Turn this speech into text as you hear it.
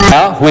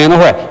how, when, or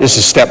where. This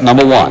is step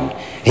number one.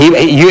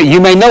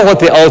 You may know what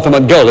the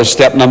ultimate goal is,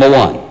 step number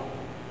one.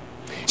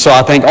 So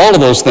I think all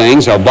of those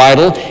things are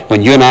vital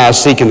when you and I are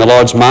seeking the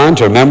Lord's mind.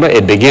 To remember,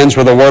 it begins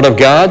with the Word of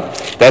God.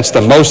 That's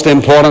the most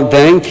important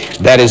thing.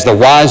 That is the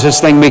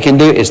wisest thing we can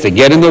do, is to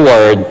get in the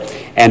Word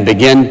and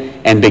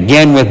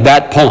begin with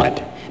that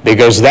point,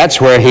 because that's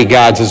where He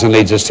guides us and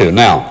leads us to.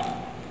 Now,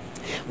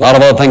 a lot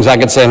of other things I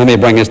could say. Let me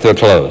bring this to a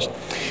close.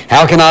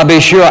 How can I be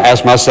sure? I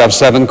ask myself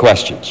 7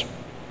 questions.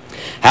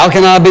 How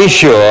can I be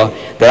sure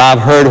that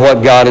I've heard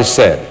what God has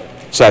said?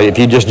 So if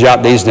you just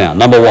jot these down.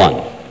 Number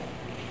 1.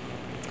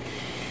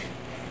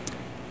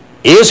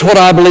 Is what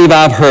I believe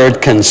I've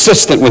heard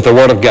consistent with the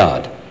Word of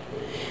God?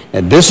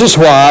 And this is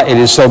why it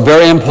is so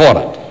very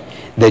important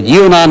that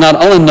you and I not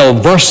only know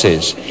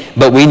verses,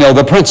 but we know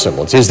the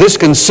principles. Is this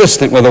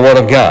consistent with the Word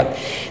of God?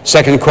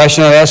 Second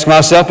question I ask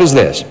myself is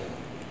this,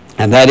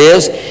 and that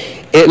is,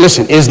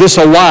 listen, is this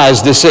a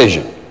wise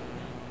decision?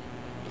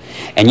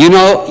 And you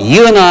know,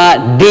 you and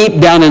I,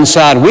 deep down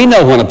inside, we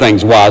know when a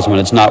thing's wise, when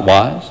it's not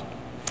wise.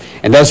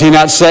 And does He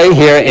not say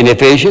here in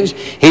Ephesians,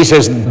 He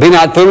says, be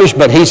not foolish,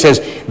 but He says,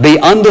 be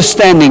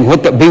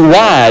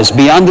wise,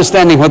 be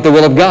understanding what the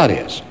will of God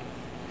is.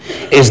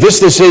 Is this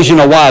decision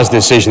a wise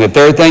decision? The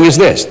third thing is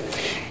this.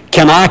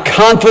 Can I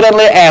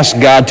confidently ask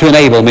God to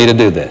enable me to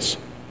do this?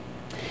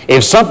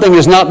 If something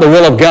is not the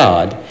will of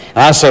God, and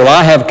I say, well,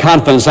 I have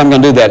confidence I'm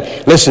going to do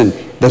that. Listen,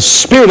 the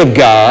Spirit of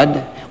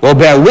God will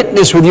bear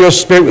witness with your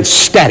spirit with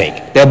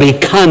static. There'll be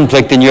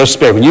conflict in your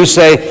spirit.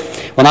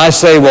 When I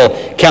say,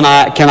 well, can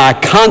I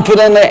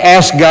confidently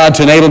ask God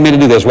to enable me to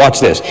do this? Watch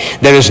this.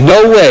 There is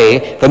no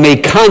way for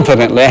me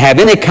confidently, have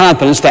any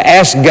confidence to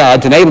ask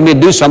God to enable me to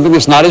do something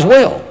that's not His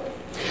will.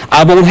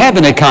 I won't have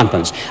any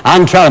confidence. I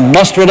can try to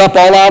muster it up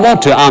all I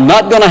want to. I'm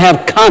not going to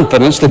have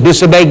confidence to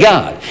disobey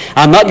God.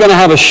 I'm not going to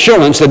have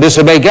assurance to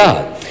disobey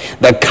God.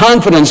 The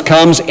confidence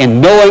comes in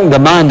knowing the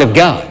mind of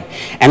God.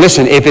 And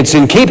listen, if it's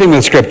in keeping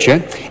with Scripture,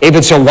 if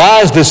it's a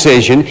wise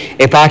decision,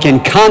 if I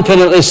can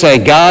confidently say,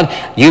 God,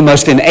 you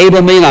must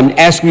enable me, and I'm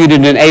asking you to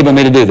enable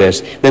me to do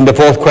this, then the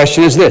fourth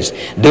question is this.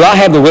 Do I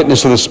have the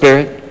witness of the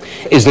Spirit?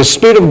 Is the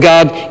Spirit of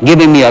God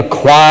giving me a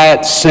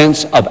quiet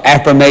sense of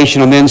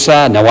affirmation on the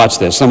inside? Now watch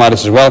this. Somebody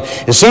says, well,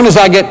 as soon as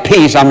I get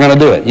peace, I'm going to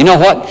do it. You know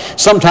what?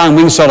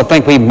 Sometimes we sort of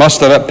think we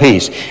mustered up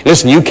peace.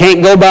 Listen, you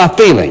can't go by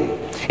feeling.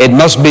 It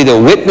must be the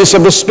witness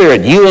of the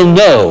Spirit. You will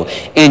know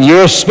in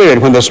your spirit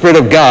when the Spirit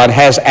of God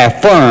has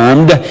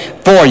affirmed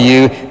for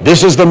you,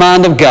 this is the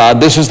mind of God,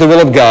 this is the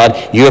will of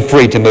God, you're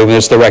free to move in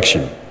this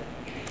direction.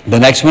 The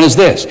next one is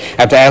this.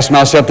 I have to ask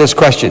myself this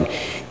question.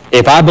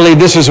 If I believe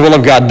this is the will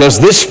of God, does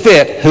this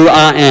fit who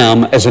I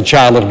am as a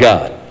child of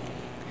God?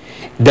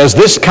 Does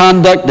this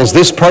conduct, does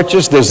this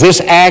purchase, does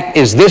this act,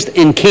 is this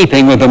in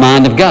keeping with the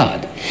mind of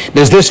God?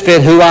 Does this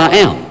fit who I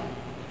am?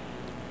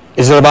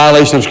 Is it a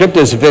violation of Scripture?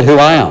 Does it fit who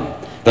I am?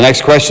 The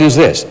next question is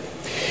this.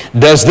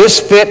 Does this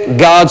fit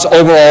God's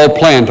overall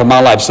plan for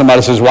my life?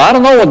 Somebody says, well, I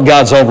don't know what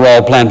God's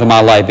overall plan for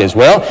my life is.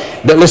 Well,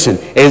 but listen,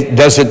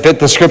 does it fit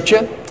the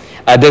Scripture?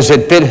 Does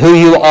it fit who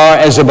you are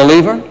as a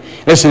believer?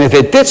 Listen, if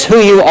it fits who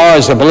you are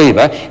as a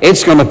believer,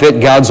 it's going to fit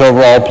God's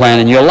overall plan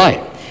in your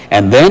life.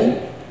 And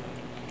then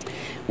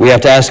we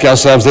have to ask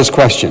ourselves this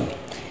question.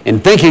 In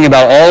thinking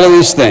about all of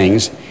these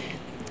things,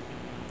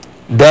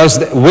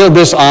 will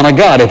this honor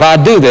God? If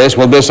I do this,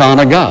 will this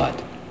honor God?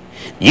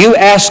 You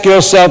ask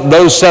yourself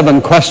those 7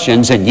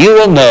 questions and you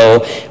will know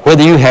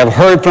whether you have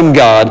heard from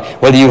God,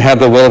 whether you have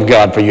the will of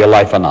God for your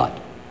life or not.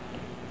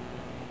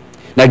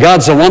 Now,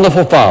 God's a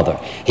wonderful Father.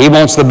 He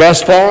wants the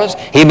best for us.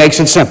 He makes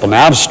it simple.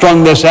 Now, I've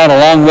strung this out a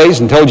long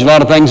ways and told you a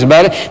lot of things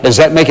about it. Does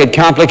that make it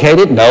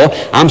complicated? No.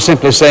 I'm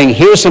simply saying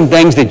here's some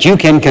things that you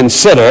can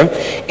consider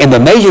in the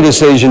major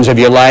decisions of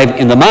your life,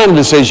 in the minor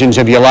decisions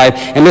of your life.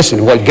 And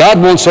listen, what God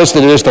wants us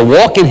to do is to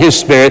walk in His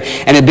Spirit,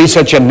 and it'd be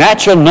such a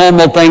natural,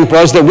 normal thing for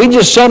us that we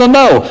just sort of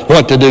know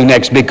what to do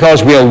next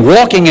because we are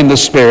walking in the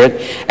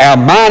Spirit. Our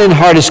mind and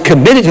heart is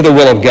committed to the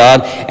will of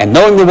God, and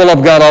knowing the will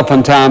of God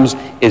oftentimes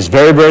is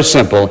very, very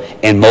simple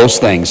in most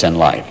things in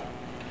life.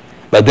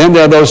 But then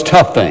there are those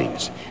tough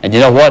things. And you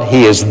know what?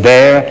 He is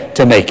there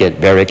to make it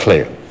very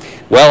clear.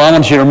 Well, I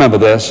want you to remember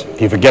this. If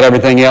you forget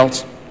everything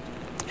else,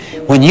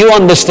 when you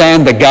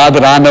understand the God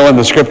that I know in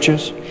the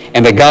Scriptures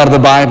and the God of the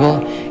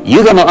Bible,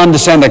 you're going to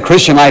understand that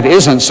Christian life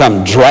isn't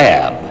some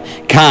drab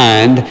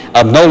kind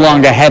of no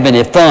longer having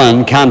any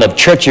fun kind of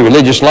churchy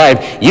religious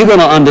life. You're going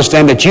to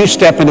understand that you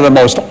step into the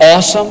most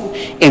awesome,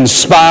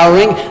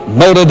 inspiring,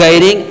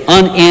 motivating,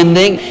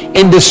 unending,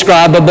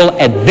 indescribable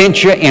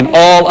adventure in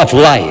all of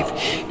life.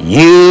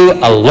 You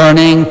are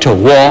learning to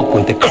walk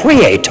with the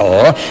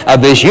Creator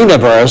of this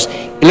universe,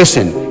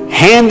 listen,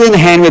 hand in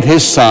hand with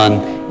His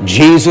Son,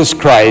 Jesus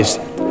Christ,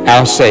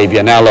 our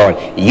Savior. Now, Lord,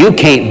 you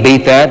can't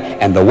beat that,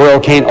 and the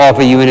world can't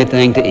offer you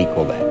anything to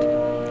equal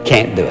that.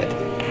 Can't do it.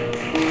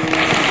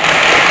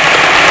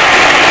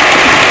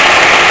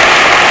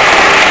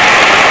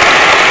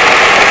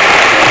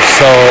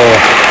 So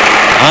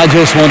I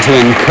just want to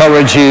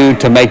encourage you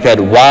to make that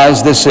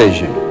wise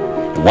decision.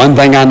 One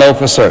thing I know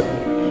for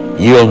certain,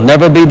 you'll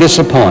never be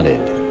disappointed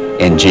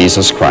in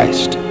Jesus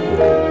Christ.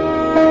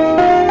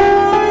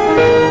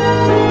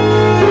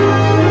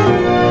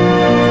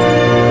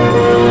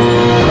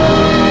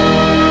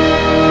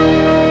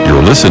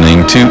 You're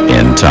listening to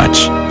In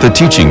Touch, the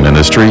teaching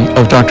ministry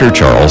of Dr.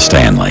 Charles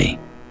Stanley.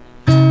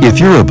 If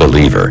you're a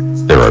believer,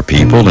 there are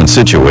people and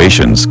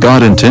situations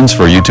God intends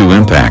for you to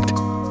impact.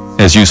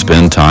 As you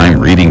spend time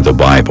reading the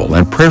Bible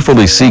and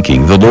prayerfully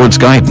seeking the Lord's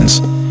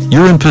guidance,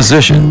 you're in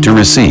position to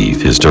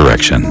receive His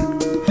direction.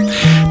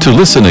 To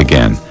listen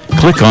again,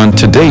 click on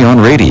Today on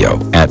Radio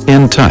at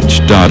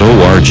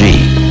intouch.org.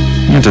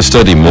 And to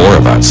study more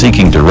about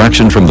seeking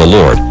direction from the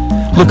Lord,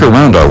 look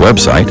around our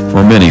website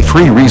for many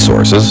free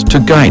resources to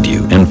guide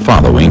you in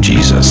following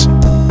Jesus.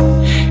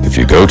 If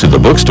you go to the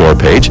bookstore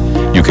page,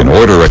 you can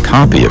order a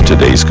copy of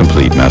today's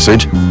complete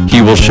message,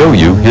 He Will Show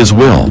You His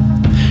Will.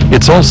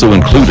 It's also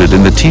included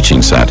in the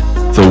teaching set,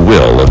 The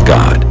Will of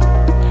God.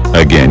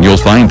 Again, you'll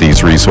find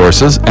these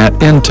resources at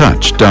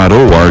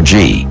intouch.org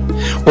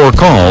or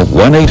call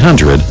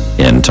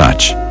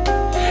 1-800-IN-TOUCH.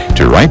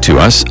 To write to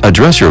us,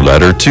 address your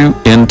letter to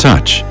In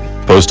Touch,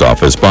 Post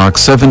Office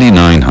Box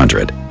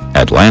 7900,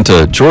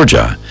 Atlanta,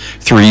 Georgia,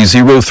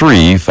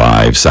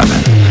 30357.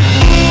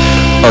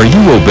 Are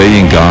you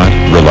obeying God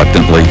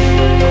reluctantly?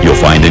 You'll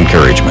find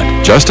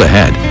encouragement just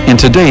ahead in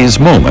today's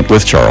Moment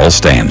with Charles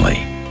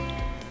Stanley.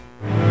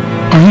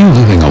 Are you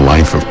living a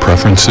life of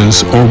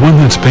preferences or one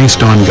that's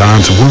based on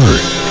God's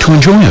Word? To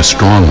enjoy a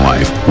strong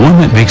life, one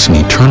that makes an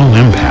eternal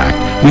impact,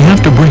 we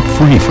have to break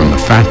free from the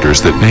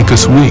factors that make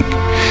us weak.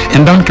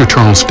 In Dr.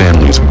 Charles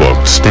Stanley's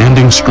book,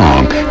 Standing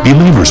Strong,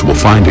 believers will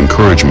find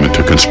encouragement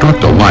to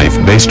construct a life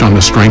based on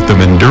the strength of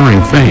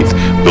enduring faith,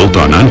 built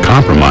on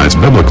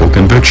uncompromised biblical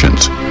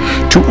convictions.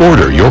 To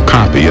order your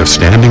copy of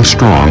Standing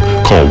Strong,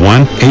 call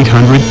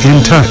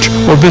 1-800-IN-TOUCH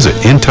or visit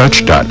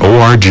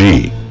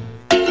intouch.org.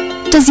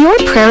 Does your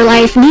prayer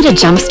life need a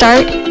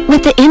jumpstart?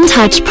 With the In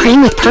Touch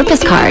Praying with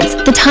Purpose cards,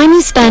 the time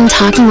you spend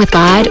talking with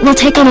God will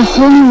take on a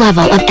whole new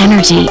level of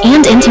energy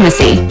and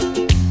intimacy.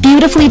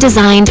 Beautifully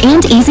designed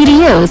and easy to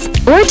use,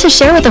 or to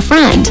share with a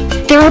friend,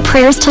 there are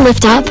prayers to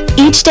lift up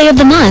each day of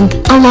the month,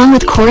 along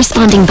with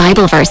corresponding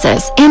Bible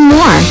verses and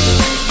more.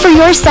 For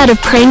your set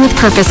of Praying with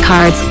Purpose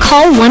cards,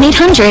 call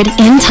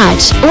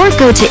 1-800-IN-TOUCH or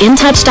go to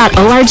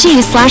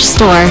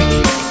intouch.org/store.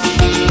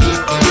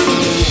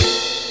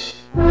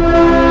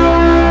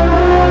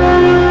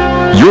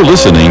 You're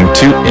listening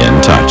to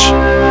In Touch.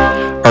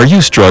 Are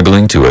you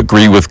struggling to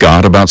agree with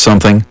God about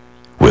something?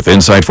 With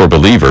Insight for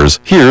Believers,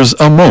 here's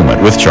A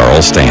Moment with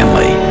Charles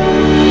Stanley.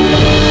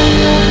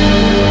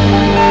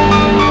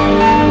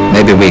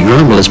 Maybe we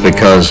grumble is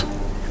because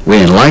we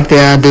didn't like the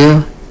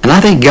idea, and I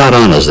think God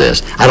honors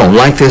this. I don't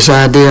like this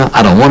idea,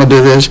 I don't want to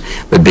do this,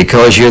 but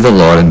because you're the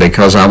Lord and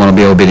because I want to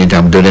be obedient,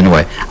 I'm doing it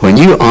anyway. When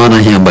you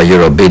honor Him by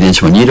your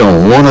obedience, when you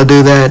don't want to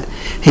do that,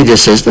 He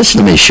just says, listen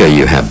to me show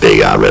you how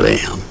big I really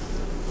am.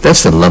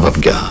 That's the love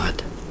of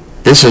God.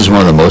 This is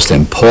one of the most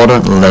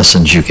important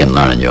lessons you can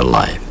learn in your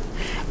life.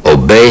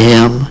 Obey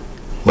Him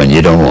when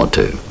you don't want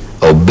to.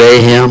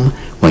 Obey Him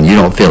when you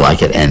don't feel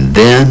like it. And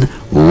then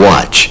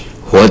watch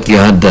what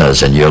God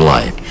does in your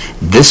life.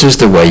 This is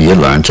the way you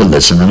learn to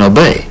listen and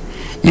obey.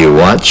 You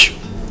watch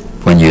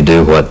when you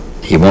do what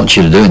He wants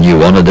you to do and you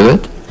want to do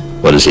it.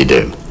 What does He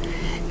do?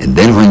 And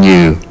then when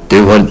you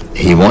do what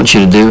He wants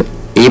you to do,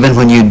 even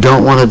when you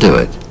don't want to do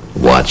it,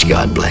 watch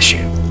God bless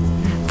you.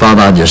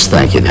 Father, I just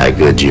thank You how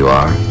good You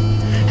are,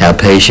 how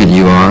patient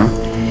You are.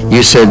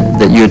 You said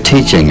that You're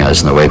teaching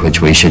us in the way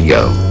which we should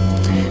go.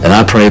 And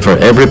I pray for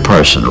every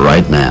person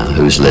right now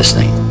who's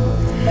listening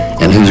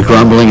and who's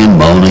grumbling and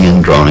moaning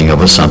and groaning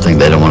over something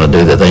they don't want to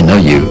do that they know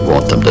You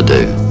want them to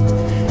do.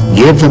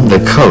 Give them the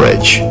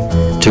courage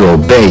to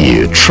obey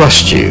You,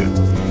 trust You,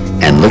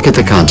 and look at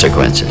the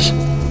consequences.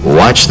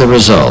 Watch the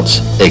results,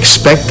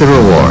 expect the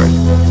reward,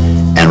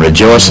 and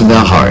rejoice in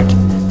their heart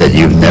that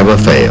You've never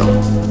failed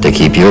to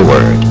keep Your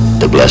word,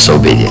 to bless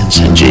obedience.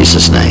 In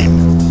Jesus' name,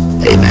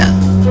 amen.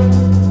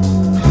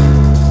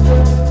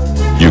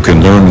 You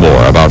can learn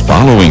more about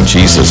following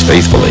Jesus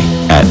faithfully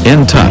at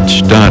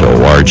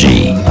intouch.org.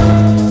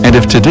 And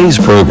if today's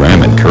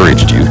program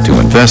encouraged you to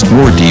invest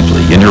more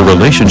deeply in your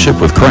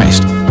relationship with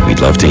Christ, we'd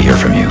love to hear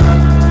from you.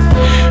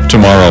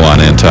 Tomorrow on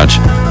In Touch,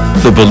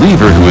 the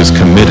believer who is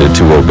committed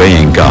to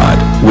obeying God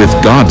with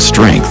God's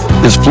strength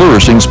is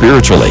flourishing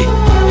spiritually.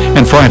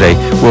 And Friday,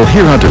 we'll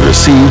hear how to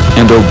receive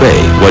and obey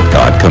what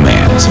God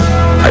commands.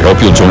 I hope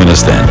you'll join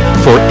us then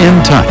for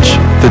In Touch,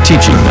 the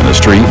teaching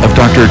ministry of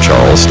Dr.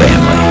 Charles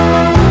Stanley.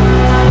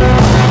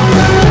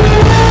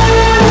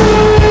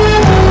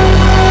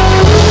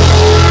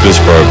 This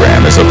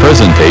program is a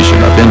presentation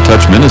of In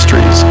Touch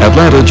Ministries,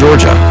 Atlanta,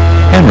 Georgia,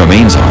 and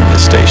remains on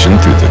this station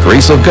through the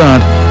grace of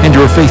God and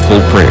your faithful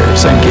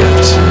prayers and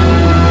gifts.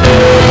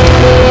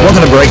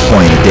 Welcome to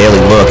Breakpoint, a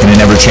daily look in an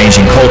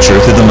ever-changing culture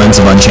through the lens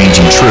of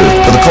unchanging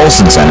truth. For the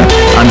Colson Center,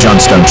 I'm John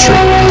Stonestreet.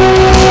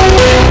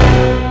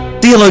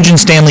 Theologian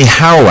Stanley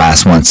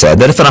Hauerwas once said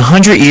that if in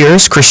 100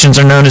 years Christians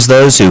are known as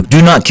those who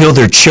do not kill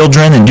their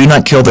children and do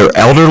not kill their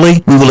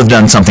elderly, we will have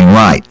done something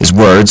right. His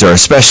words are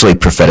especially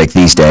prophetic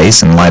these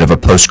days in light of a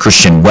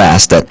post-Christian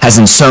West that has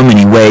in so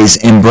many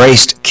ways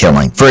embraced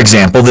killing. For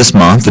example, this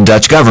month the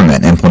Dutch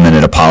government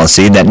implemented a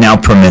policy that now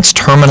permits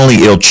terminally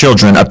ill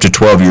children up to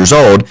 12 years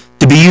old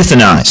to be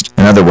euthanized.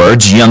 In other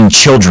words, young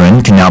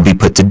children can now be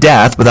put to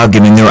death without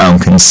giving their own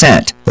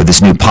consent. Though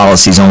this new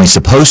policy is only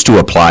supposed to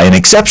apply in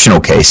exceptional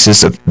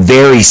cases of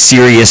very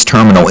serious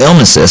terminal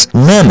illnesses,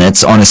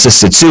 limits on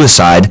assisted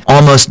suicide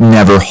almost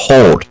never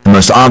hold. The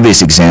most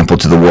obvious example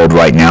to the world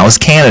right now is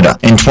Canada.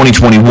 In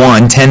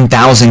 2021,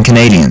 10,000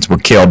 Canadians were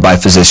killed by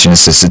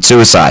physician-assisted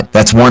suicide.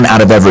 That's 1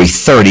 out of every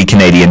 30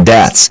 Canadian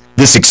deaths.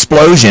 This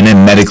explosion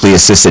in medically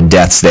assisted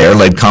deaths there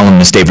led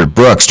columnist David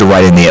Brooks to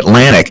write in The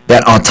Atlantic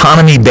that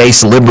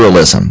autonomy-based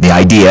liberalism, the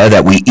idea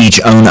that we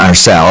each own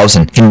ourselves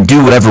and can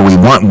do whatever we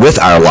want with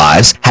our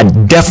lives,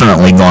 had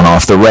definitely gone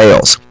off the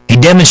rails. He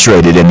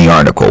demonstrated in the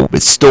article,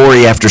 with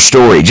story after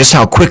story, just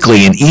how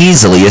quickly and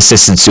easily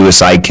assisted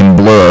suicide can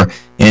blur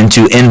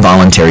into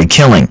involuntary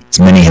killing. As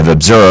many have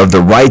observed,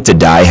 the right to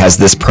die has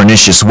this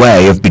pernicious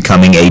way of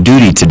becoming a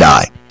duty to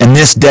die. And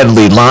this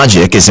deadly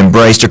logic is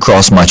embraced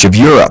across much of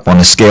Europe on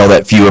a scale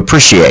that few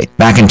appreciate.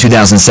 Back in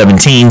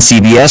 2017,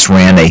 CBS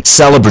ran a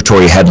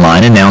celebratory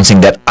headline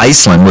announcing that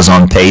Iceland was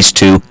on pace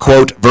to,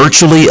 quote,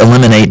 virtually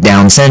eliminate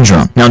Down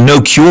syndrome. Now,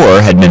 no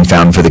cure had been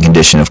found for the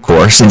condition, of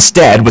course.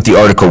 Instead, what the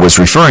article was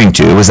referring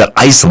to was that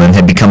Iceland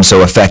had become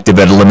so effective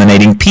at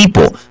eliminating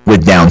people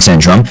with Down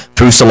syndrome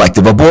through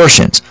selective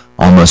abortions.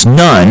 Almost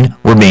none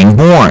were being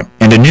born.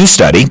 And a new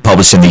study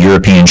published in the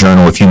European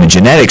Journal of Human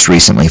Genetics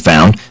recently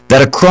found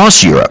that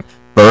across Europe,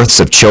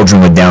 births of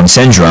children with Down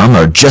syndrome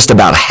are just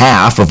about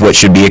half of what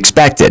should be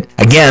expected.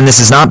 Again, this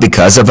is not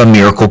because of a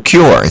miracle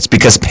cure. It's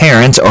because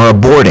parents are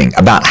aborting.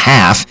 About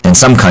half, in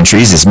some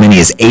countries as many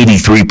as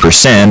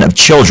 83% of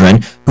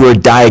children who are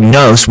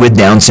diagnosed with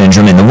Down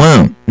syndrome in the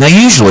womb. Now,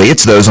 usually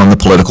it's those on the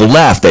political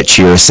left that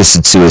cheer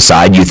assisted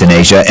suicide,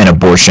 euthanasia, and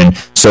abortion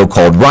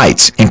so-called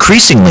rights.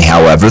 Increasingly,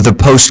 however, the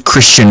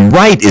post-Christian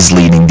right is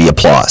leading the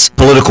applause.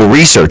 Political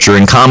researcher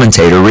and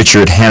commentator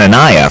Richard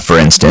Hanania, for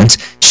instance,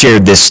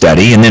 shared this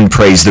study and then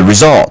praised the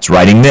results,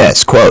 writing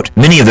this, quote,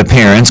 many of the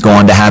parents go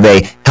on to have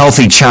a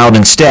healthy child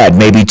instead,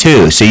 maybe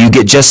two, so you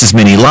get just as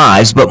many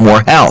lives but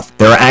more health.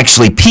 There are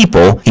actually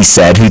people, he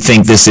said, who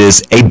think this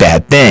is a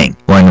bad thing.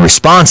 Well, in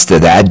response to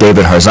that,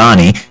 David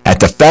Harzani at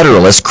The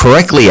Federalist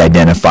correctly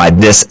identified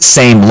this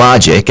same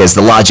logic as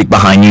the logic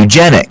behind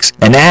eugenics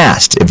and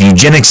asked, if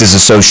eugenics is a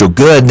social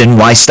good, then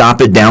why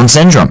stop at Down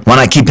syndrome? Why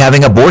not keep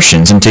having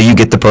abortions until you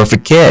get the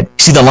perfect kid?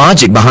 See, the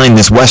logic behind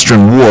this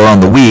Western war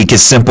on the weak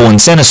is simple and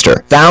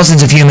sinister.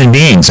 Thousands of human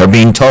beings are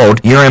being told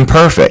you're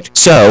imperfect,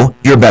 so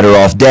you're better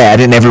off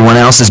dead and everyone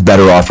else is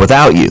better off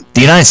without you.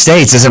 The United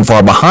States isn't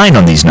far behind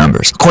on these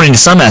numbers. According to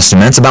some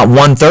estimates, about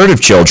 1/3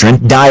 of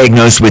children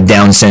diagnosed with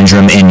Down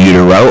syndrome in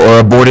utero are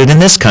aborted in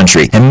this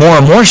country, and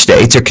more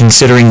states are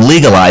considering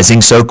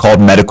legalizing so-called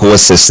medical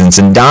assistance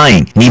in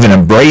dying, and even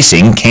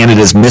embracing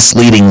Canada's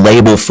misleading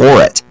label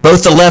for it.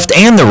 Both the left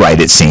and the right,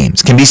 it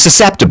seems, can be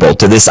susceptible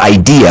to this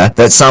idea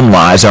that some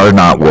lives are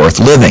not worth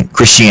living.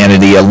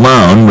 Christianity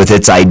alone, with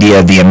its idea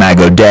of the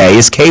Imago Dei,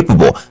 is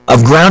capable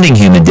of grounding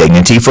human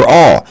dignity for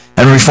all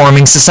and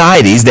reforming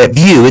societies that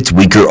view its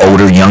weaker,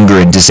 older, younger,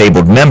 and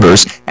disabled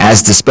members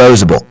as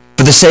disposable.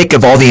 For the sake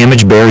of all the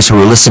image bearers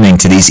who are listening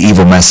to these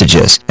evil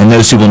messages, and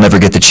those who will never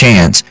get the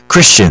chance,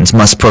 Christians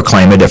must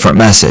proclaim a different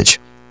message.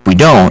 If we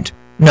don't,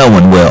 no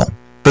one will.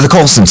 For the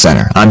Colson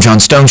Center, I'm John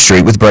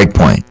Stonestreet with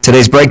Breakpoint.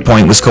 Today's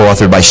Breakpoint was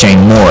co-authored by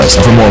Shane Morris.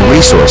 And for more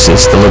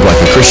resources to live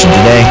like a Christian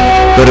today,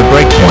 go to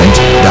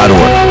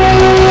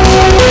breakpoint.org.